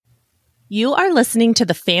You are listening to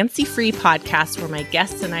the Fancy Free podcast, where my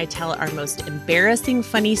guests and I tell our most embarrassing,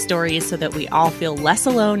 funny stories so that we all feel less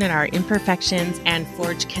alone in our imperfections and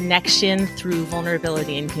forge connection through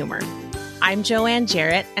vulnerability and humor. I'm Joanne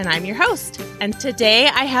Jarrett, and I'm your host. And today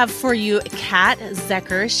I have for you Kat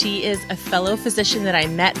Zecker. She is a fellow physician that I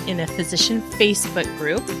met in a physician Facebook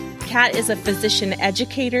group. Kat is a physician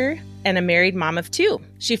educator and a married mom of two.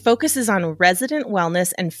 She focuses on resident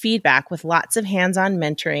wellness and feedback with lots of hands-on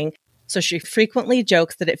mentoring. So she frequently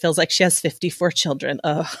jokes that it feels like she has 54 children.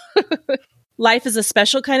 Ugh. Life is a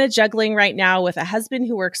special kind of juggling right now with a husband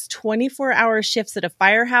who works 24-hour shifts at a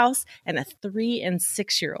firehouse and a 3- and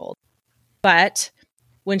 6-year-old. But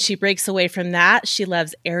when she breaks away from that, she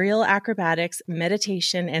loves aerial acrobatics,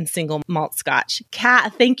 meditation, and single malt scotch.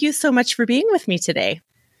 Kat, thank you so much for being with me today.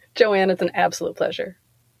 Joanne, it's an absolute pleasure.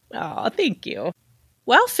 Oh, thank you.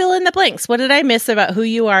 Well, fill in the blanks. What did I miss about who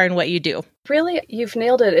you are and what you do? Really, you've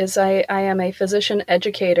nailed it. I am a physician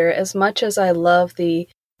educator. As much as I love the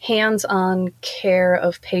hands-on care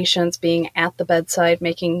of patients, being at the bedside,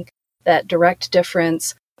 making that direct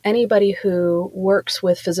difference, anybody who works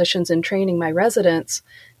with physicians in training, my residents,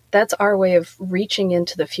 that's our way of reaching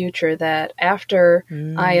into the future, that after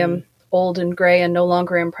I am old and gray and no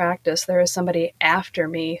longer in practice, there is somebody after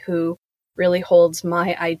me who really holds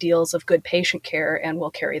my ideals of good patient care and will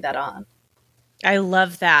carry that on. I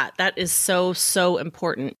love that. That is so, so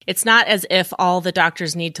important. It's not as if all the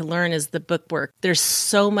doctors need to learn is the book work. There's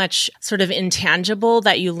so much sort of intangible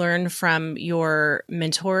that you learn from your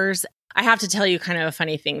mentors. I have to tell you kind of a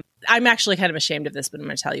funny thing. I'm actually kind of ashamed of this, but I'm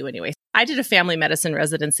going to tell you anyway. I did a family medicine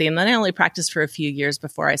residency, and then I only practiced for a few years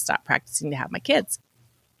before I stopped practicing to have my kids.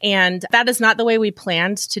 And that is not the way we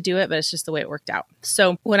planned to do it, but it's just the way it worked out.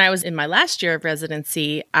 So when I was in my last year of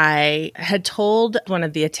residency, I had told one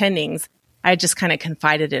of the attendings, I just kind of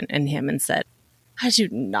confided in him and said, I do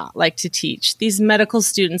not like to teach these medical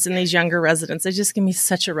students and these younger residents. They just give me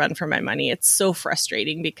such a run for my money. It's so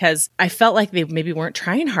frustrating because I felt like they maybe weren't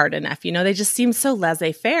trying hard enough. You know, they just seemed so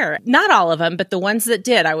laissez-faire. Not all of them, but the ones that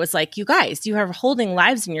did, I was like, you guys, you are holding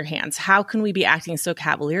lives in your hands. How can we be acting so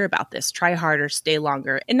cavalier about this? Try harder, stay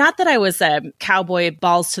longer. And not that I was a cowboy,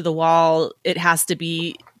 balls to the wall. It has to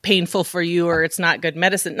be painful for you or it's not good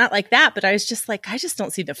medicine. Not like that, but I was just like, I just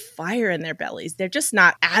don't see the fire in their bellies. They're just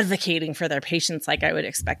not advocating for their patients like I would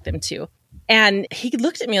expect them to. And he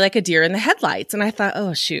looked at me like a deer in the headlights. And I thought,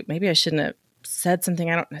 oh, shoot, maybe I shouldn't have said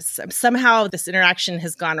something. Somehow this interaction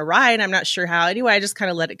has gone awry and I'm not sure how. Anyway, I just kind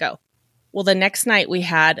of let it go. Well, the next night we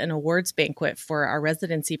had an awards banquet for our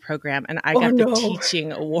residency program and I got the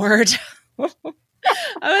teaching award.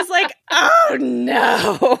 I was like, oh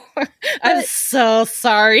no, I'm so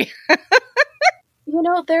sorry. You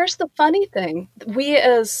know, there's the funny thing. We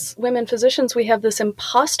as women physicians, we have this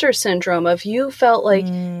imposter syndrome of you felt like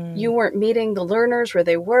you weren't meeting the learners where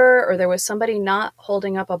they were, or there was somebody not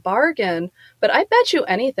holding up a bargain. But I bet you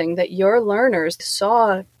anything that your learners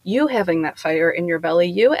saw you having that fire in your belly,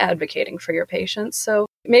 you advocating for your patients. So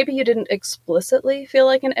maybe you didn't explicitly feel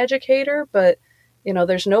like an educator, but you know,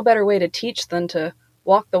 there's no better way to teach than to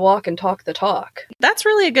walk the walk and talk the talk. That's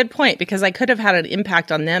really a good point because I could have had an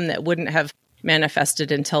impact on them that wouldn't have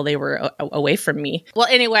manifested until they were away from me. Well,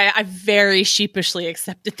 anyway, I very sheepishly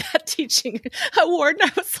accepted that teaching award.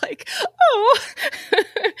 And I was like, oh,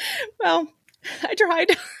 well, I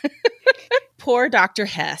tried. Poor Dr.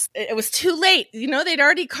 Hess. It was too late. You know, they'd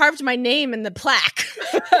already carved my name in the plaque.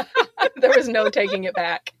 There was no taking it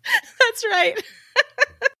back. That's right.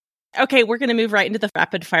 Okay, we're going to move right into the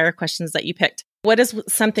rapid fire questions that you picked. What is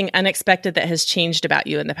something unexpected that has changed about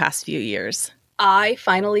you in the past few years? I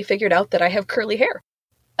finally figured out that I have curly hair.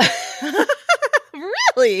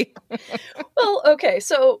 Really? Well, okay,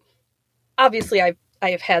 so obviously I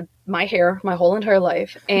have had my hair my whole entire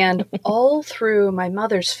life, and all through my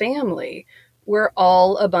mother's family, we're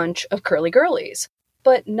all a bunch of curly girlies.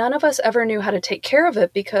 But none of us ever knew how to take care of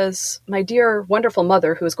it because my dear, wonderful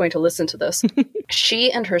mother, who is going to listen to this,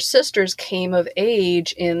 she and her sisters came of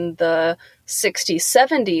age in the 60s,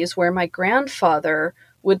 70s, where my grandfather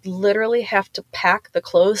would literally have to pack the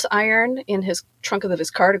clothes iron in his trunk of his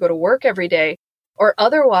car to go to work every day, or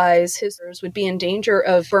otherwise his sisters would be in danger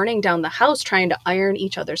of burning down the house trying to iron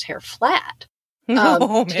each other's hair flat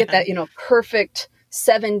to get that, you know, perfect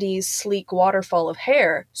 70s sleek waterfall of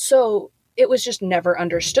hair. So it was just never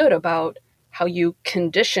understood about how you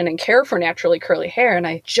condition and care for naturally curly hair. And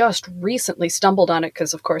I just recently stumbled on it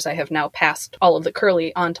because, of course, I have now passed all of the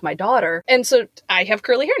curly on to my daughter. And so I have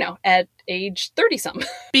curly hair now at age 30-some.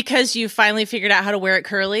 Because you finally figured out how to wear it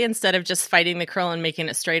curly instead of just fighting the curl and making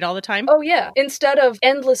it straight all the time? Oh, yeah. Instead of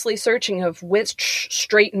endlessly searching of which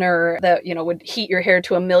straightener that, would heat your hair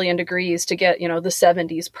to 1,000,000 degrees to get, the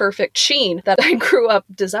 70s perfect sheen that I grew up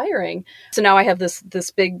desiring. So now I have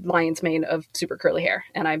this big lion's mane of super curly hair,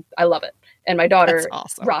 and I love it. And my daughter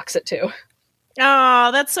rocks it too.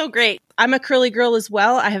 Oh, that's so great. I'm a curly girl as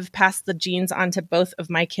well. I have passed the genes on to both of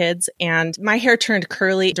my kids, and my hair turned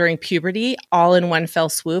curly during puberty all in one fell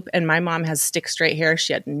swoop. And my mom has stick straight hair.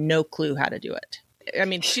 She had no clue how to do it. I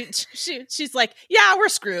mean, she's like, yeah, we're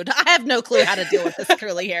screwed. I have no clue how to deal with this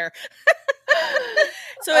curly hair.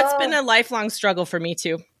 So it's been a lifelong struggle for me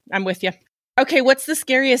too. I'm with you. Okay, what's the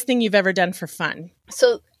scariest thing you've ever done for fun?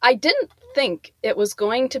 So I didn't think it was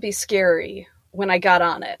going to be scary when I got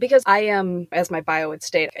on it, because I am, as my bio would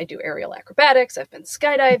state, I do aerial acrobatics, I've been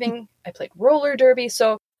skydiving, I played roller derby,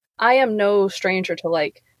 so I am no stranger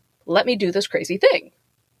to let me do this crazy thing.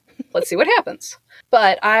 Let's see what happens.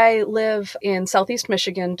 But I live in Southeast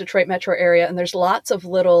Michigan, Detroit metro area, and there's lots of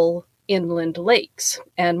little inland lakes,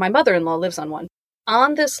 and my mother-in-law lives on one.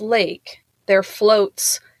 On this lake, there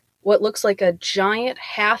floats what looks like a giant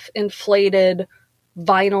half-inflated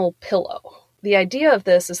vinyl pillow. The idea of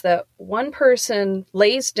this is that one person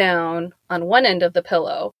lays down on one end of the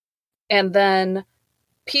pillow, and then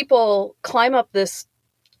people climb up this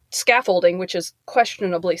scaffolding, which is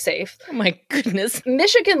questionably safe. Oh my goodness.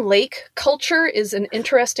 Michigan lake culture is an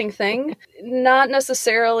interesting thing. Not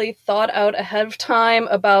necessarily thought out ahead of time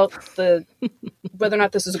about whether or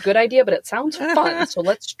not this is a good idea, but it sounds fun, so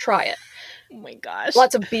let's try it. Oh my gosh.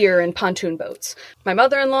 Lots of beer and pontoon boats. My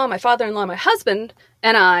mother-in-law, my father-in-law, my husband,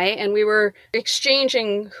 and we were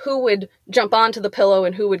exchanging who would jump onto the pillow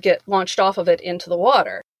and who would get launched off of it into the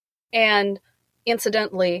water. And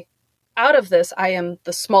incidentally, out of this, I am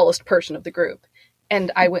the smallest person of the group.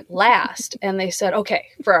 And I went last, and they said, okay,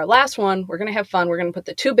 for our last one, we're going to have fun. We're going to put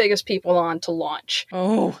the 2 biggest people on to launch.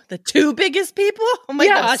 Oh, the 2 biggest people? Oh my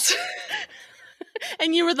gosh.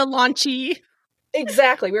 And you were the launchy.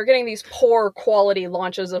 Exactly. We were getting these poor quality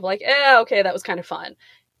launches of okay, that was kind of fun.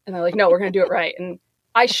 And they're like, no, we're going to do it right. And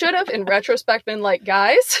I should have, in retrospect, been like,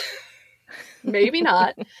 guys, maybe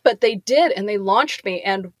not. But they did, and they launched me.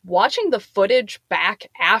 And watching the footage back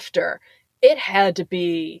after, it had to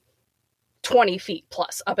be 20 feet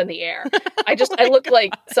plus up in the air. I looked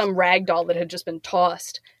like some rag doll that had just been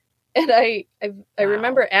tossed. And I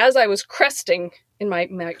remember as I was cresting in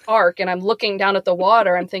my arc, and I'm looking down at the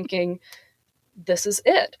water, I'm thinking, this is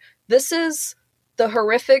it. This is the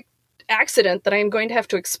horrific accident that I'm going to have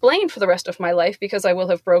to explain for the rest of my life, because I will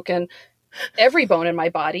have broken every bone in my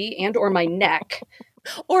body and or my neck.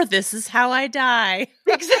 Or this is how I die.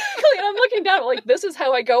 Exactly. And I'm looking down like, this is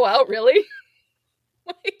how I go out, really?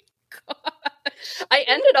 Oh my gosh. I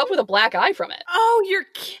ended up with a black eye from it. Oh, you're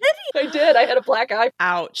kidding. I did. I had a black eye.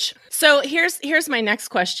 Ouch. So here's my next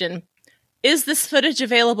question. Is this footage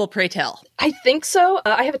available, pray tell? I think so.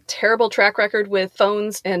 I have a terrible track record with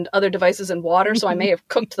phones and other devices in water, so I may have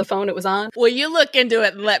cooked the phone it was on. Will you look into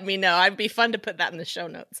it and let me know? It'd be fun to put that in the show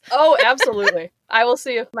notes. Oh, absolutely. I will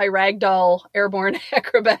see if my ragdoll airborne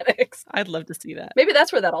acrobatics. I'd love to see that. Maybe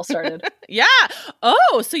that's where that all started. Yeah.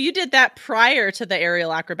 Oh, so you did that prior to the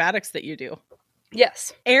aerial acrobatics that you do?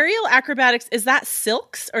 Yes. Aerial acrobatics, is that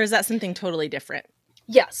silks or is that something totally different?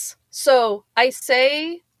 Yes. So I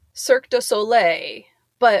say Cirque du Soleil,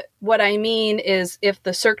 but what I mean is if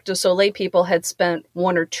the Cirque du Soleil people had spent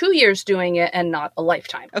 1 or 2 years doing it and not a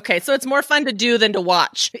lifetime. Okay, so it's more fun to do than to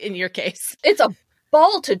watch in your case. It's a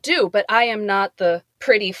ball to do, but I am not the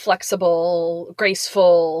pretty, flexible,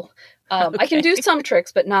 graceful. Okay. I can do some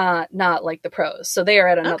tricks, but not like the pros. So they are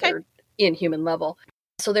at another inhuman level.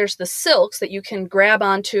 So there's the silks that you can grab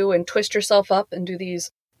onto and twist yourself up and do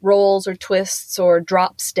these rolls or twists or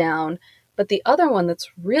drops down. But the other one that's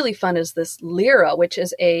really fun is this lyra, which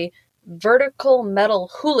is a vertical metal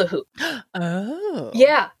hula hoop. Oh.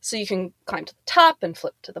 Yeah. So you can climb to the top and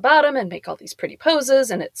flip to the bottom and make all these pretty poses,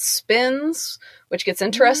 and it spins, which gets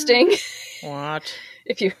interesting. What?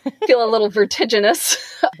 If you feel a little vertiginous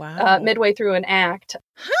Wow. midway through an act.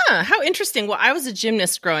 Huh, how interesting. Well, I was a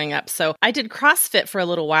gymnast growing up, so I did CrossFit for a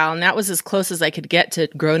little while, and that was as close as I could get to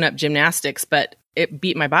grown-up gymnastics, but it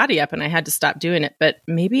beat my body up and I had to stop doing it. But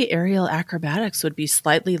maybe aerial acrobatics would be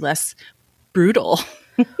slightly less brutal.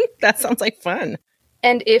 That sounds like fun.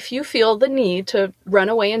 And if you feel the need to run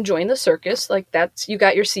away and join the circus, like that's, you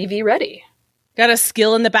got your CV ready. Got a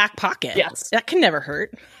skill in the back pocket. Yes. That can never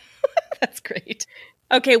hurt. That's great.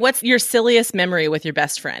 Okay, what's your silliest memory with your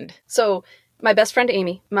best friend? So my best friend,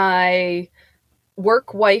 Amy, my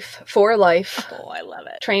work wife for life. Oh, I love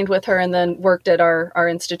it. Trained with her and then worked at our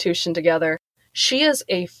institution together. She is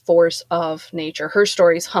a force of nature. Her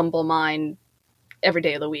stories humble mine every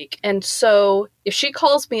day of the week. And so if she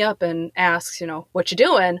calls me up and asks, what you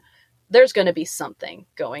doing? There's going to be something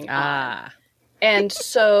going on. And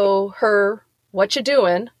so her, what you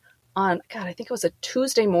doing on, God, I think it was a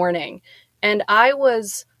Tuesday morning. And I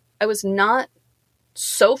was not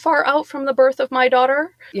so far out from the birth of my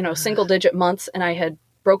daughter, single digit months. And I had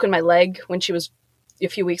broken my leg when she was a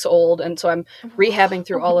few weeks old. And so I'm rehabbing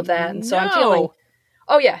through all of that. And so I'm feeling,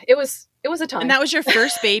 oh yeah, it was a time. And that was your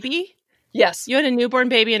first baby? Yes. You had a newborn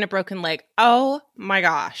baby and a broken leg. Oh my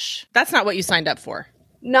gosh. That's not what you signed up for.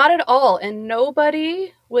 Not at all. And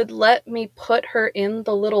nobody would let me put her in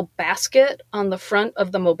the little basket on the front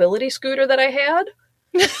of the mobility scooter that I had.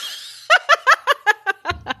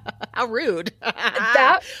 How rude.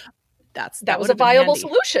 That was a viable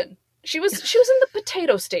solution. She was in the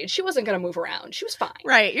potato stage. She wasn't going to move around. She was fine.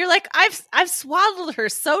 Right. You're like, I've swaddled her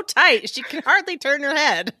so tight she can hardly turn her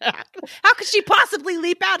head. How could she possibly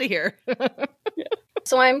leap out of here? Yeah.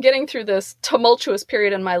 So I'm getting through this tumultuous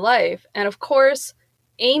period in my life. And of course,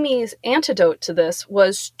 Amy's antidote to this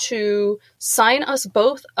was to sign us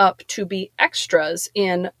both up to be extras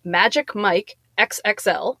in Magic Mike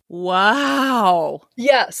XXL. Wow.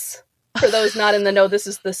 Yes. For those not in the know, this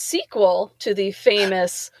is the sequel to the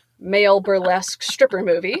famous male burlesque stripper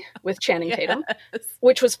movie with Channing Tatum,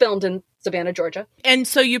 which was filmed in Savannah, Georgia. And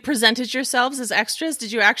so you presented yourselves as extras?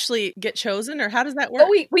 Did you actually get chosen, or how does that work?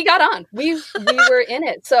 Oh, we got on. We were in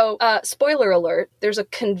it. So, spoiler alert, there's a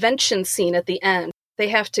convention scene at the end. They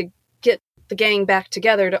have to get the gang back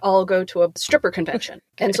together to all go to a stripper convention.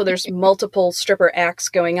 Okay. And so there's multiple stripper acts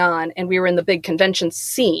going on, and we were in the big convention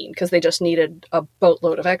scene because they just needed a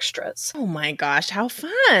boatload of extras. Oh my gosh, how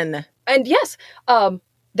fun. And yes,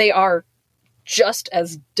 they are just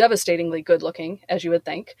as devastatingly good looking as you would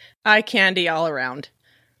think. Eye candy all around.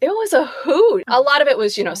 It was a hoot. A lot of it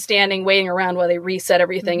was, standing, waiting around while they reset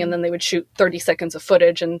everything, and then they would shoot 30 seconds of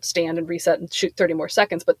footage and stand and reset and shoot 30 more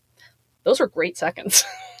seconds. But those were great seconds.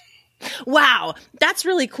 Wow, that's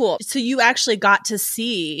really cool. So you actually got to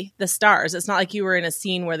see the stars. It's not like you were in a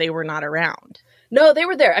scene where they were not around. No, they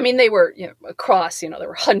were there. I mean, they were across, there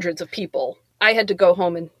were hundreds of people. I had to go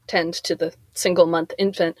home and tend to the single month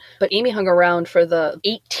infant, but Amy hung around for the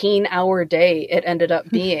 18-hour day it ended up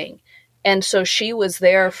being. And so she was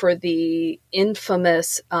there for the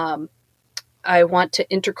infamous, I want to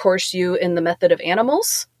intercourse you in the method of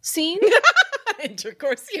animals scene.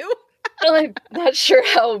 Intercourse you? I'm not sure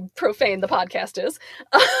how profane the podcast is.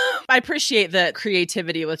 I appreciate the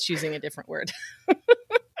creativity with choosing a different word.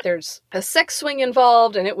 There's a sex swing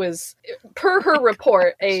involved, and it was, per her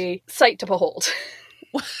report, a sight to behold.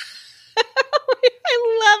 I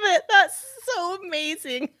love it. That's so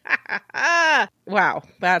amazing. Wow,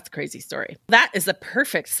 that's a crazy story. That is a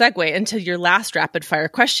perfect segue into your last rapid fire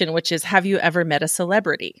question, which is, have you ever met a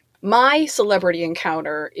celebrity? My celebrity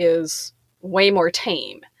encounter is way more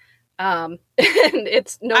tame. And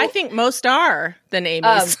it's no. I think most are than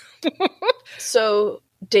Amy's. So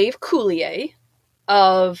Dave Coulier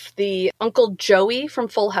of the Uncle Joey from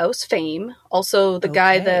Full House fame, also the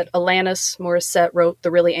guy that Alanis Morissette wrote the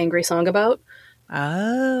really angry song about.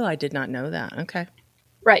 Oh, I did not know that. Okay.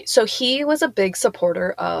 Right. So he was a big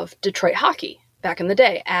supporter of Detroit hockey back in the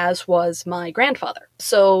day, as was my grandfather.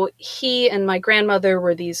 So he and my grandmother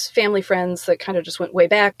were these family friends that kind of just went way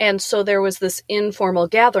back. And so there was this informal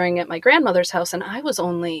gathering at my grandmother's house, and I was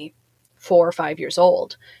only 4 or 5 years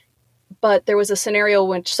old. But there was a scenario in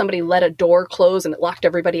which somebody let a door close and it locked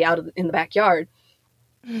everybody out in the backyard.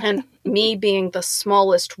 And me being the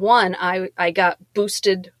smallest one, I got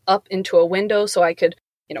boosted up into a window so I could,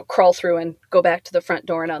 crawl through and go back to the front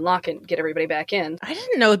door and unlock it and get everybody back in. I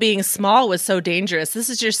didn't know being small was so dangerous. This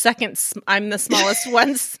is your second, I'm the smallest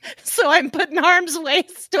one, so I'm put in harm's way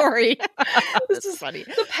story. This is funny.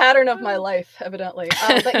 The pattern of my life, evidently.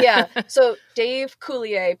 But yeah, so Dave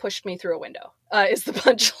Coulier pushed me through a window, is the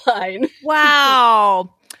punchline.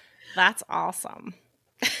 Wow. That's awesome.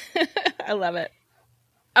 I love it.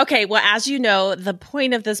 Okay, well, as you know, the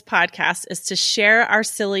point of this podcast is to share our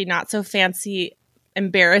silly, not so fancy,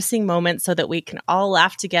 embarrassing moments so that we can all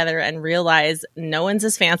laugh together and realize no one's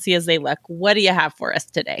as fancy as they look. What do you have for us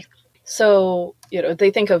today? So, they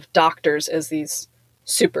think of doctors as these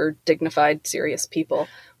super dignified, serious people,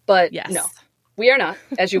 but yes. No, we are not,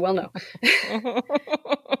 as you well know.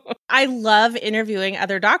 I love interviewing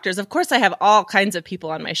other doctors. Of course, I have all kinds of people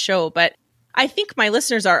on my show, but I think my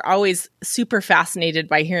listeners are always super fascinated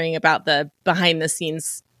by hearing about the behind the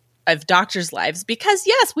scenes of doctors' lives because,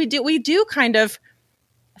 yes, we do kind of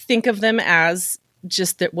think of them as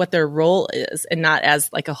just what their role is and not as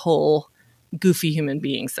like a whole goofy human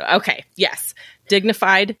being. So, okay. Yes.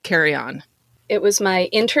 Dignified, carry on. It was my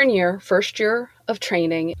intern year, first year of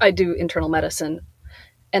training. I do internal medicine.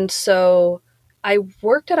 And so I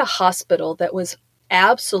worked at a hospital that was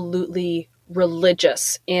absolutely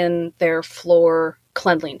religious in their floor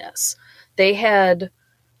cleanliness. They had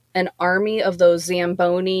an army of those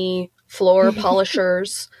Zamboni floor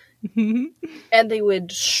polishers, and they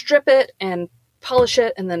would strip it and polish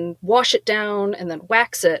it and then wash it down and then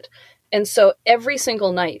wax it. And so every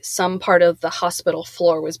single night, some part of the hospital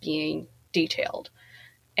floor was being detailed.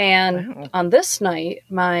 And on this night,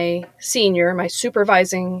 my senior, my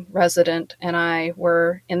supervising resident, and I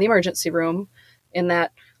were in the emergency room in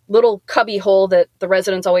that little cubby hole that the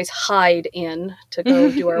residents always hide in to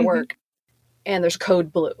go do our work. And there's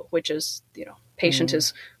code blue, which is, patient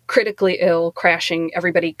is critically ill, crashing,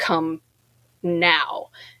 everybody come now.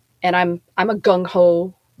 And I'm a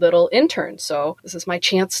gung-ho little intern, so this is my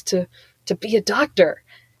chance to be a doctor.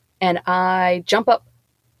 And I jump up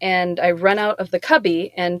and I run out of the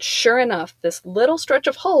cubby, and sure enough, this little stretch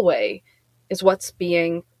of hallway is what's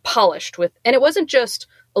being polished with, and it wasn't just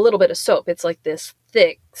a little bit of soap, it's like this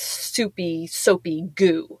thick, soapy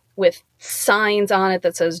goo with signs on it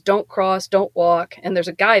that says, don't cross, don't walk, and there's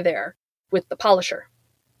a guy there with the polisher.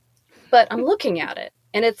 But I'm looking at it,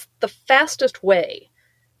 and it's the fastest way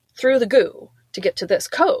through the goo to get to this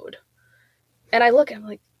code. And I look, and I'm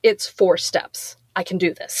like, it's 4 steps. I can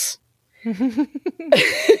do this.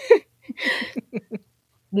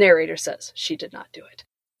 Narrator says she did not do it.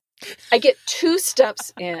 I get 2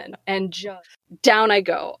 steps in and just down I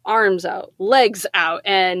go, arms out, legs out,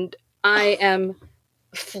 and I am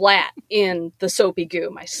flat in the soapy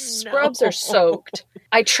goo. My scrubs are soaked.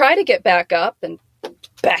 I try to get back up and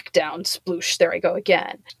back down, sploosh, there I go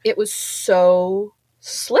again. It was so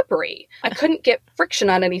slippery. I couldn't get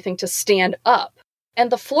friction on anything to stand up. And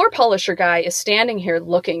the floor polisher guy is standing here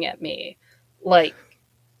looking at me like,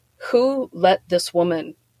 who let this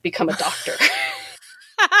woman become a doctor?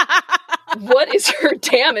 What is her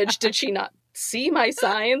damage? Did she not see my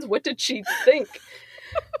signs? What did she think?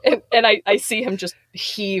 And I see him just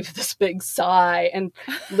heave this big sigh and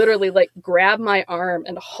literally like grab my arm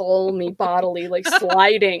and haul me bodily, like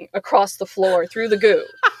sliding across the floor through the goo.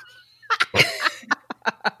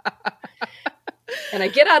 And I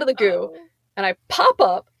get out of the goo and I pop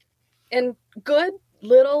up, and good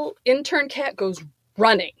little intern cat goes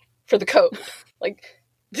running for the code. Like,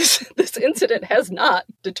 this incident has not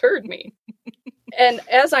deterred me. And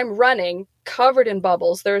as I'm running, covered in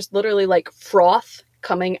bubbles, there's literally like froth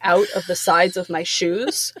coming out of the sides of my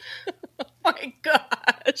shoes. Oh my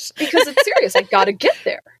gosh. Because it's serious. I gotta get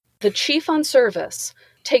there. The chief on service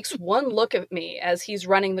takes one look at me as he's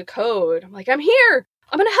running the code. I'm like, I'm here.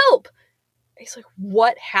 I'm gonna help. He's like,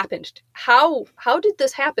 what happened? How did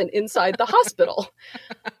this happen inside the hospital?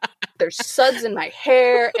 There's suds in my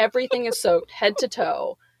hair. Everything is soaked head to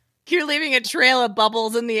toe. You're leaving a trail of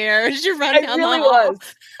bubbles in the air as you run down the hall.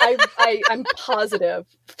 I really was. I'm positive.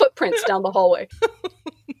 Footprints down the hallway.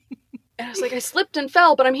 And I was like, I slipped and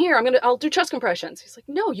fell, but I'm here. I'll do chest compressions. He's like,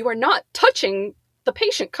 no, you are not touching the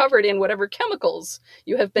patient covered in whatever chemicals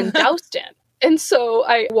you have been doused in. And so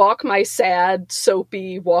I walk my sad,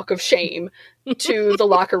 soapy walk of shame to the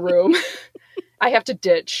locker room. I have to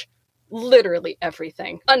ditch literally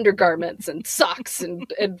everything. Undergarments and socks and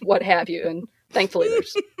what have you. And thankfully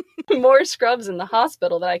there's more scrubs in the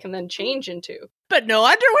hospital that I can then change into. But no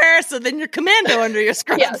underwear, so then you're commando under your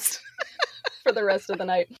scrubs. Yes. For the rest of the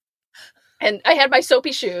night. And I had my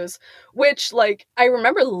soapy shoes, which, like, I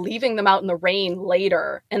remember leaving them out in the rain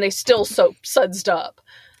later, and they still sudsed up.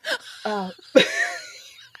 The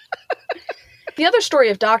other story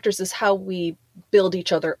of doctors is how we build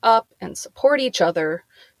each other up and support each other.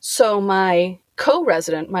 So my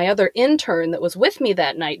co-resident, my other intern that was with me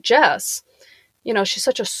that night, Jess, she's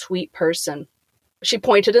such a sweet person. She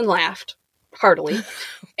pointed and laughed heartily.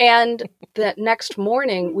 And that next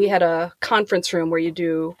morning, we had a conference room where you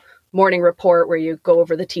do morning report, where you go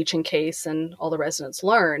over the teaching case and all the residents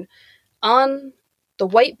learn. On the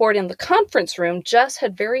whiteboard in the conference room, Jess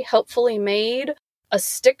had very helpfully made a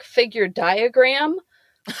stick figure diagram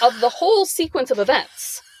of the whole sequence of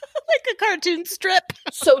events. Like a cartoon strip.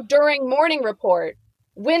 So during morning report,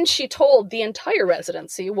 when she told the entire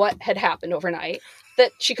residency what had happened overnight,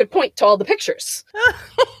 that she could point to all the pictures.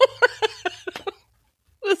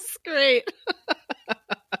 That's great.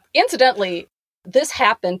 Incidentally, this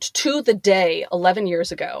happened to the day 11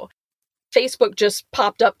 years ago. Facebook just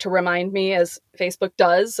popped up to remind me, as Facebook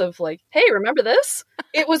does, of like, hey, remember this?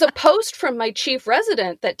 It was a post from my chief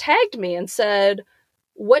resident that tagged me and said,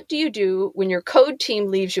 what do you do when your code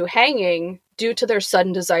team leaves you hanging due to their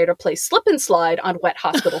sudden desire to play slip and slide on wet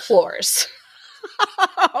hospital floors?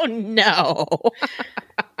 Oh, no.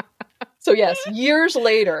 So yes, years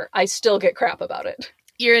later, I still get crap about it.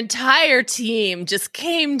 Your entire team just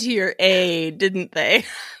came to your aid, didn't they?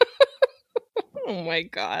 Oh my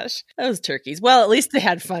gosh. Those turkeys. Well, at least they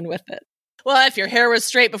had fun with it. Well, if your hair was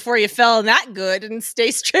straight before you fell, that good, and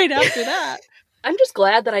stay straight after that. I'm just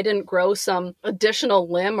glad that I didn't grow some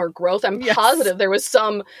additional limb or growth. I'm positive there was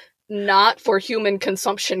some not for human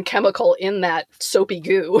consumption chemical in that soapy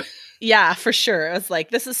goo. Yeah, for sure. I was like,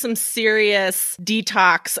 this is some serious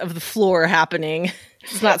detox of the floor happening.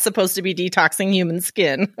 It's not supposed to be detoxing human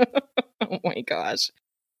skin. Oh my gosh.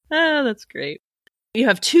 Oh, that's great. You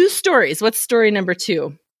have 2 stories. What's story number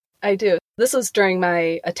 2? I do. This was during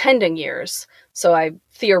my attending years, so I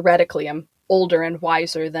theoretically am older and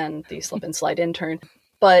wiser than the slip and slide intern.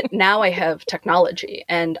 But now I have technology,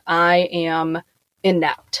 and I am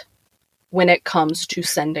inept when it comes to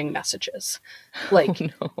sending messages. Like,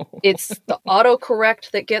 it's the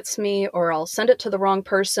autocorrect that gets me, or I'll send it to the wrong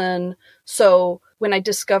person. So when I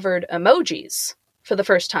discovered emojis for the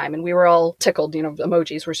first time, and we were all tickled,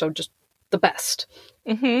 emojis were so just the best.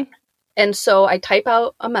 Mm-hmm. And so I type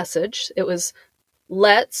out a message. It was,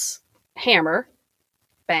 let's hammer,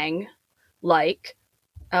 bang, like,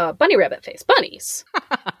 bunny rabbit face, bunnies.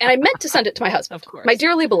 And I meant to send it to my husband, of course. My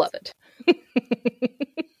dearly beloved.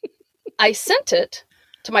 I sent it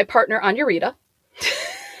to my partner, Anurita,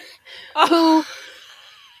 who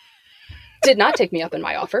did not take me up on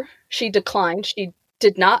my offer. She declined. She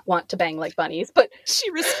did not want to bang like bunnies, but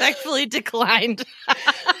she respectfully declined.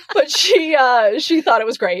 But she thought it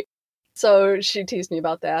was great. So she teased me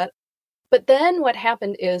about that. But then what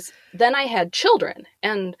happened is, then I had children.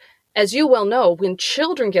 And as you well know, when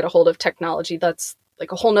children get a hold of technology, that's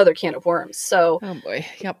like a whole nother can of worms. So oh boy,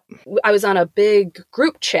 yep. I was on a big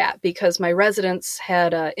group chat because my residents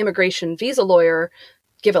had an immigration visa lawyer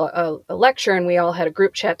give a lecture, and we all had a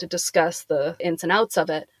group chat to discuss the ins and outs of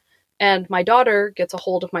it. And my daughter gets a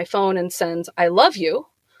hold of my phone and sends, "I love you,"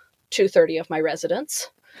 to 30 of my residents.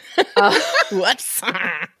 Whoops.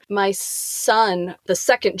 My son, the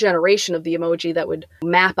second generation of the emoji that would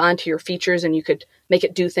map onto your features and you could make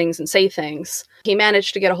it do things and say things, he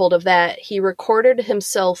managed to get a hold of that. He recorded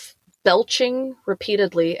himself belching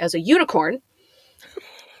repeatedly as a unicorn,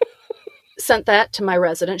 sent that to my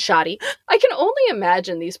resident, Shadi. I can only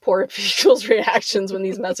imagine these poor people's reactions when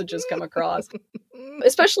these messages come across,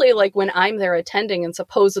 especially like when I'm there attending and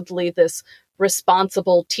supposedly this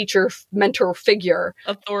responsible teacher mentor figure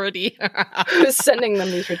authority who's sending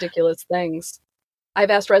them these ridiculous things.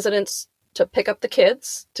 I've asked residents to pick up the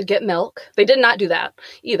kids to get milk. They did not do that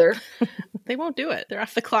either. They won't do it. They're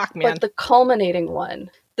off the clock, man. But the culminating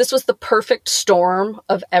one, this was the perfect storm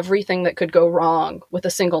of everything that could go wrong with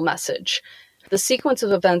a single message. The sequence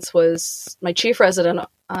of events was my chief resident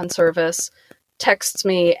on service texts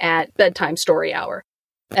me at bedtime story hour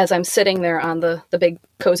as I'm sitting there on the big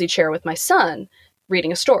cozy chair with my son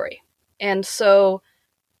reading a story. And so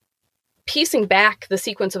piecing back the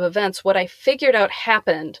sequence of events, what I figured out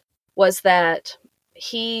happened was that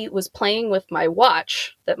he was playing with my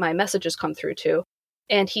watch that my messages come through to,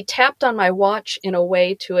 and he tapped on my watch in a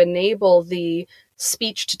way to enable the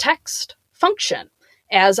speech to text function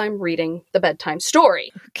as I'm reading the bedtime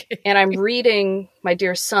story. Okay. And I'm reading, my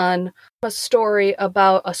dear son, a story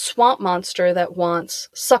about a swamp monster that wants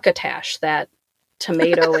succotash, that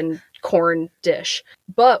tomato and corn dish.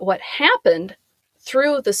 But what happened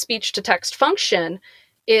through the speech to text function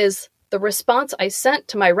is the response I sent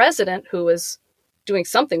to my resident, who was doing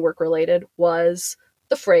something work related, was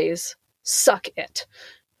the phrase, "suck it."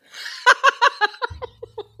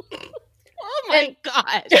 Oh my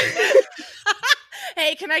God.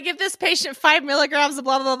 Hey, can I give this patient 5 milligrams of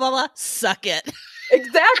blah, blah, blah, blah? Suck it.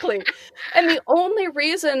 Exactly. And the only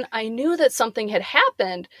reason I knew that something had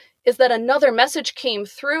happened is that another message came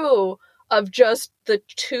through of just the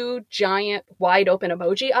 2 giant wide open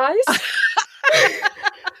emoji eyes.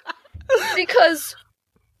 Because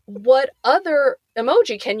what other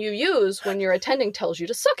emoji can you use when your attending tells you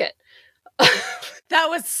to suck it? That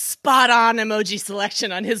was spot on emoji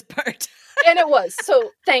selection on his part. And it was. So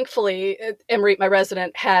thankfully, Emery, my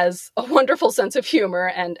resident, has a wonderful sense of humor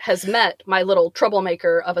and has met my little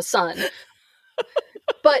troublemaker of a son.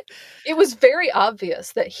 But it was very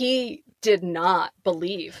obvious that he did not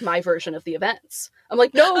believe my version of the events. I'm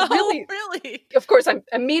like, no, really? Oh, really? Of course, I'm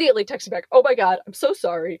immediately texting back, "Oh my God, I'm so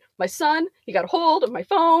sorry. My son, he got a hold of my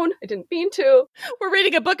phone. I didn't mean to." We're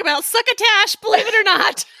reading a book about succotash, believe it or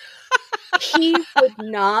not. He would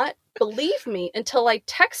not believe me until I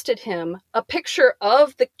texted him a picture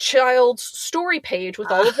of the child's story page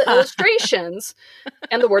with all of the illustrations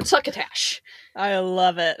and the word succotash. I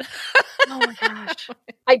love it. Oh my gosh.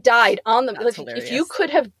 I died on the Hilarious. If you could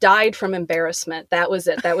have died from embarrassment, that was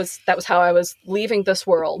it. That was how I was leaving this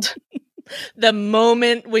world. The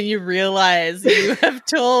moment when you realize you have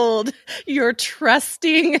told your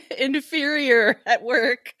trusting inferior at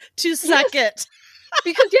work to suck it.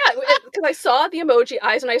 Because I saw the emoji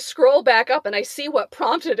eyes and I scroll back up and I see what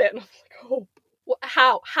prompted it. And I'm like,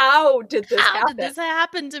 oh, how did this happen? How did this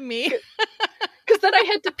happen to me? Because then I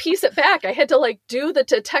had to piece it back. I had to do the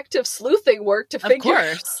detective sleuthing work to figure out. Of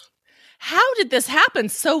course. How did this happen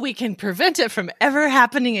so we can prevent it from ever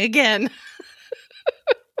happening again?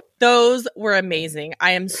 Those were amazing.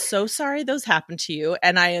 I am so sorry those happened to you.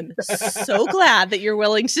 And I am so glad that you're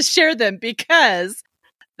willing to share them because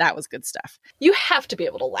that was good stuff. You have to be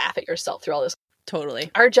able to laugh at yourself through all this.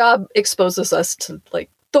 Totally. Our job exposes us to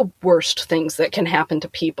the worst things that can happen to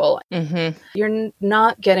people. Mm-hmm. You're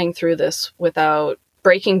not getting through this without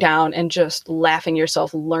breaking down and just laughing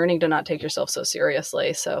yourself, learning to not take yourself so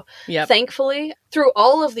seriously. So Thankfully, through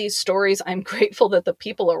all of these stories, I'm grateful that the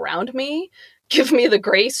people around me give me the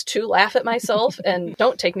grace to laugh at myself and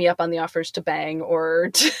don't take me up on the offers to bang or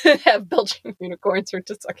to have Belgian unicorns or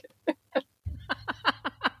to suck it.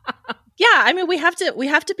 Yeah, I mean, we have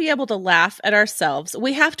to be able to laugh at ourselves.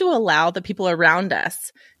 We have to allow the people around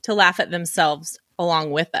us to laugh at themselves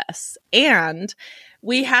along with us. And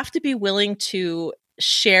we have to be willing to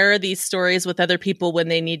share these stories with other people when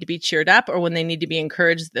they need to be cheered up or when they need to be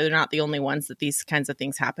encouraged. They're not the only ones that these kinds of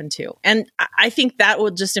things happen to. And I think that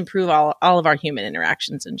will just improve all of our human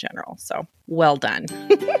interactions in general. So well done.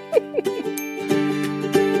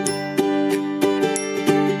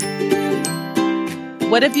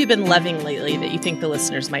 What have you been loving lately that you think the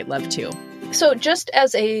listeners might love too? So just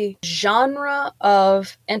as a genre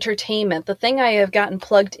of entertainment, the thing I have gotten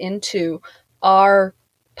plugged into are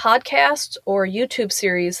podcasts or YouTube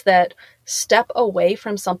series that step away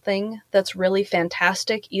from something that's really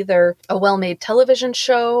fantastic, either a well-made television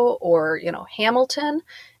show or, Hamilton,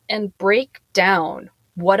 and break down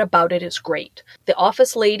what about it is great. The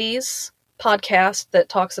Office Ladies podcast that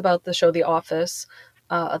talks about the show The Office,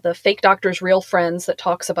 the Fake Doctors, Real Friends that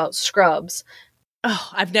talks about Scrubs. Oh,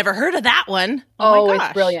 I've never heard of that one. Oh, my gosh.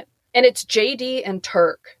 It's brilliant. And it's JD and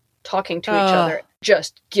Turk talking to each other,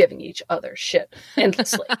 just giving each other shit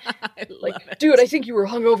endlessly. Dude, I think you were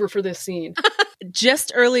hungover for this scene.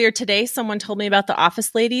 Just earlier today, someone told me about The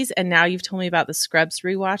Office Ladies, and now you've told me about the Scrubs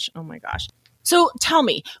rewatch. Oh my gosh. So tell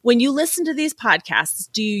me, when you listen to these podcasts,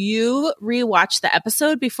 do you rewatch the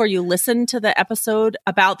episode before you listen to the episode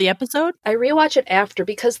about the episode? I rewatch it after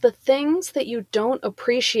because the things that you don't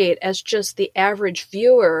appreciate as just the average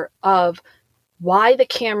viewer of why the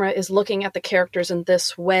camera is looking at the characters in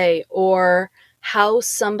this way, or how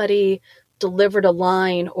somebody delivered a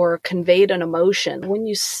line or conveyed an emotion. When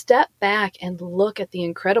you step back and look at the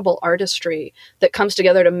incredible artistry that comes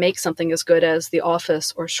together to make something as good as The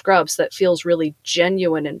Office or Scrubs that feels really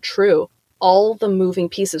genuine and true, all the moving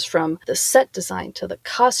pieces from the set design to the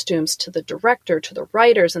costumes to the director to the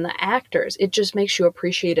writers and the actors, it just makes you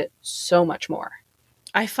appreciate it so much more.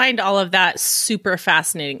 I find all of that super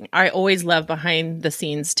fascinating. I always love behind the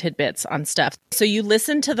scenes tidbits on stuff. So you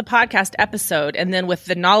listen to the podcast episode, and then with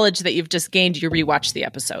the knowledge that you've just gained, you rewatch the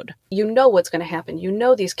episode. You know what's going to happen. You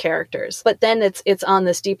know these characters. But then it's on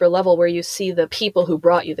this deeper level where you see the people who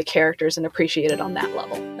brought you the characters and appreciate it on that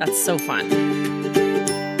level. That's so fun.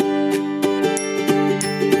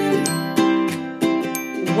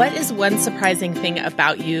 What is one surprising thing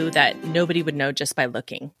about you that nobody would know just by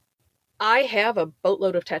looking? I have a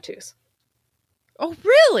boatload of tattoos. Oh,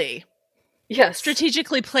 really? Yes.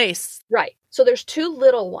 Strategically placed. Right. So there's two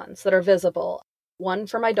little ones that are visible. One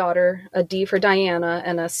for my daughter, a D for Diana,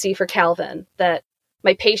 and a C for Calvin that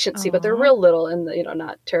my patients see, but they're real little and,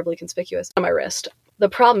 not terribly conspicuous on my wrist. The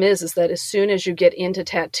problem is that as soon as you get into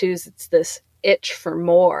tattoos, it's this itch for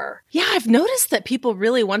more. Yeah, I've noticed that people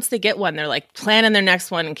really, once they get one, they're like planning their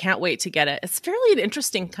next one and can't wait to get it. It's fairly an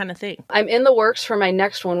interesting kind of thing. I'm in the works for my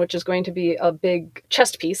next one, which is going to be a big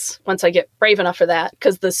chest piece once I get brave enough for that,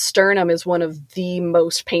 because the sternum is one of the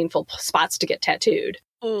most painful spots to get tattooed.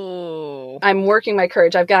 Oh, I'm working my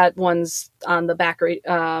courage. I've got ones on the back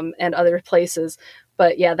and other places.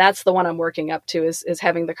 But yeah, that's the one I'm working up to is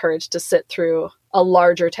having the courage to sit through a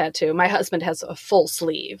larger tattoo. My husband has a full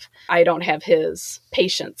sleeve. I don't have his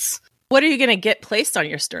patience. What are you going to get placed on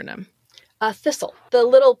your sternum? A thistle, the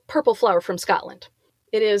little purple flower from Scotland.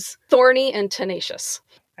 It is thorny and tenacious.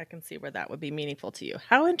 I can see where that would be meaningful to you.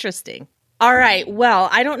 How interesting. All right. Well,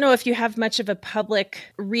 I don't know if you have much of a public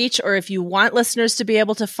reach or if you want listeners to be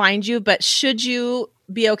able to find you, but should you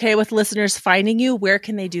be okay with listeners finding you, where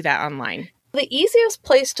can they do that online? The easiest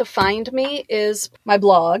place to find me is my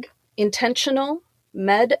blog,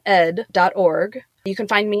 intentionalmeded.org. You can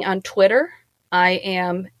find me on Twitter. I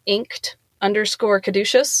am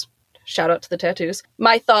inked_caduceus. Shout out to the tattoos.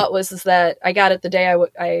 My thought was that I got it the day I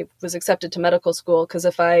was accepted to medical school, because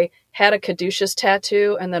if I had a caduceus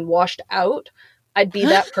tattoo and then washed out, I'd be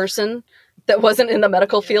that person that wasn't in the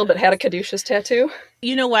medical field but had a caduceus tattoo.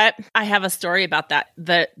 You know what? I have a story about that.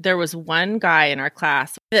 There was one guy in our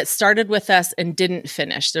class that started with us and didn't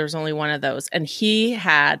finish. There was only one of those. And he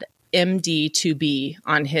had MD2B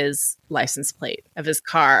on his license plate of his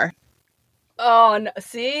car. Oh, no.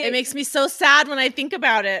 See? It makes me so sad when I think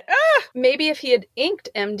about it. Maybe if he had inked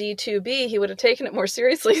MD2B, he would have taken it more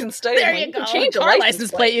seriously and studied. There you go. Change a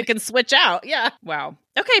license plate you can switch out. Yeah. Wow.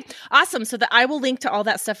 Okay. Awesome. So I will link to all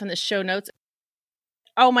that stuff in the show notes.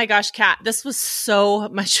 Oh my gosh, Kat, this was so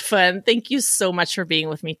much fun. Thank you so much for being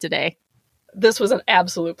with me today. This was an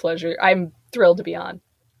absolute pleasure. I'm thrilled to be on.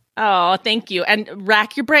 Oh, thank you. And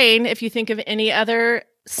rack your brain if you think of any other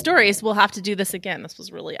stories. We'll have to do this again. This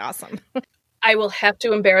was really awesome. I will have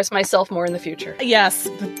to embarrass myself more in the future. Yes,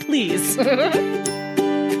 please.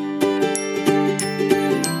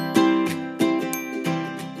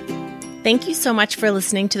 Thank you so much for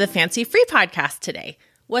listening to the Fancy Free podcast today.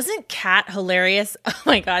 Wasn't Kat hilarious? Oh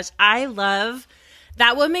my gosh, I love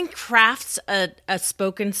that woman crafts a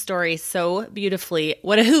spoken story so beautifully.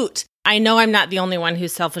 What a hoot. I know I'm not the only one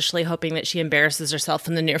who's selfishly hoping that she embarrasses herself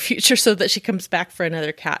in the near future so that she comes back for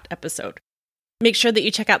another Kat episode. Make sure that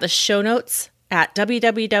you check out the show notes at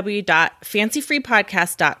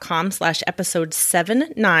www.fancyfreepodcast.com/episode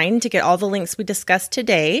 79 to get all the links we discussed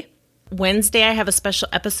today. Wednesday, I have a special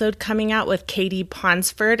episode coming out with Katie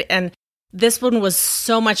Ponsford, and this one was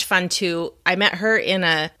so much fun too. I met her in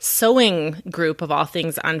a sewing group of all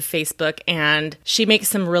things on Facebook, and she makes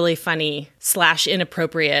some really funny /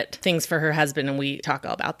 inappropriate things for her husband, and we talk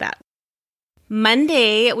all about that.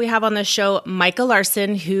 Monday, we have on the show Micah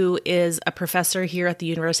Larson, who is a professor here at the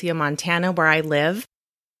University of Montana, where I live.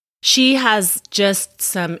 She has just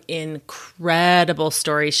some incredible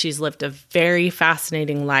stories. She's lived a very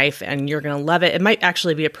fascinating life, and you're going to love it. It might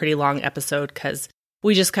actually be a pretty long episode because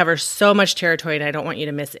we just cover so much territory, and I don't want you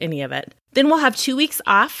to miss any of it. Then we'll have 2 weeks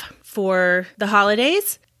off for the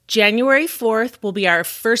holidays. January 4th will be our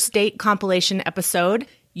first date compilation episode.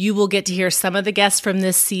 You will get to hear some of the guests from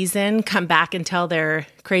this season come back and tell their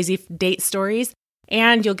crazy date stories,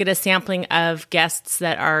 and you'll get a sampling of guests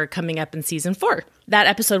that are coming up in season 4. That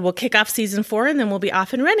episode will kick off season 4, and then we'll be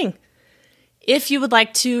off and running. If you would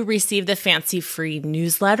like to receive the Fancy Free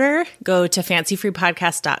newsletter, go to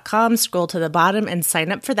fancyfreepodcast.com, scroll to the bottom, and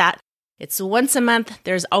sign up for that. It's once a month.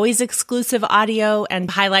 There's always exclusive audio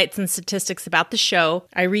and highlights and statistics about the show.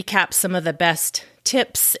 I recap some of the best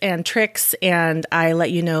tips and tricks, and I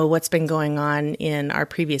let you know what's been going on in our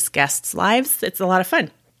previous guests' lives. It's a lot of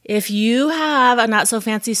fun. If you have a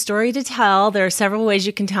not-so-fancy story to tell, there are several ways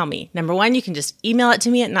you can tell me. Number one, you can just email it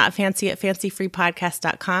to me at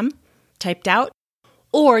notfancy@fancyfreepodcast.com, typed out.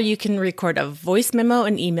 Or you can record a voice memo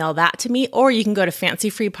and email that to me. Or you can go to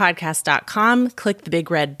fancyfreepodcast.com, click the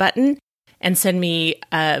big red button, and send me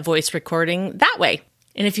a voice recording that way.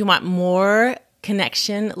 And if you want more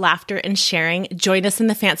connection, laughter, and sharing, join us in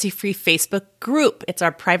the Fancy Free Facebook group. It's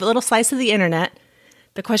our private little slice of the internet.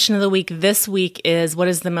 The question of the week this week is, what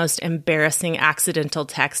is the most embarrassing accidental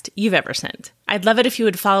text you've ever sent? I'd love it if you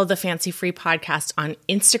would follow the Fancy Free podcast on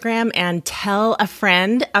Instagram and tell a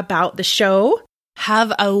friend about the show.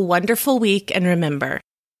 Have a wonderful week, and remember,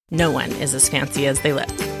 no one is as fancy as they look.